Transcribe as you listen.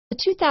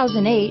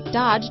2008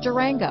 Dodge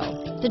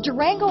Durango. The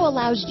Durango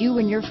allows you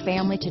and your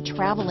family to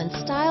travel in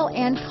style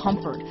and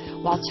comfort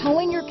while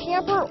towing your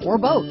camper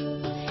or boat.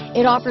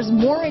 It offers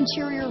more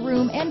interior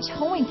room and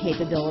towing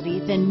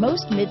capability than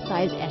most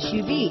midsize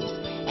SUVs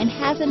and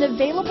has an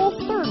available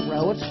third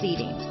row of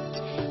seating.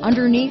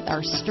 Underneath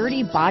are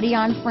sturdy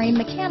body-on-frame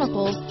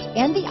mechanicals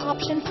and the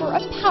option for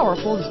a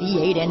powerful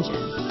V8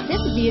 engine.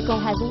 This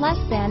vehicle has less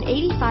than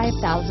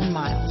 85,000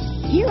 miles.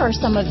 Here are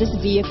some of this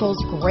vehicle's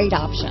great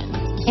options: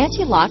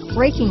 anti-lock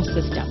braking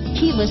system,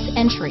 keyless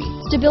entry,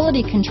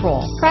 stability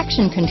control,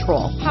 traction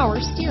control,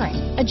 power steering,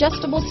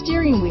 adjustable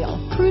steering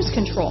wheel, cruise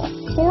control,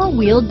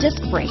 four-wheel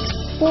disc brakes,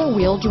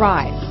 four-wheel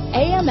drive,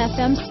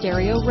 AM/FM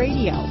stereo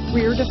radio,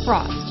 rear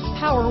defrost,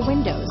 power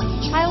windows,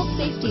 child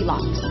safety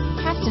locks,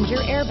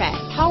 passenger airbag,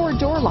 power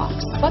door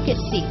locks, bucket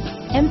seats,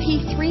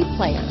 MP3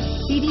 player,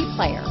 CD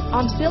player,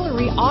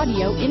 auxiliary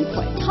audio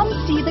input. Come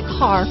see the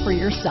car for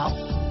yourself.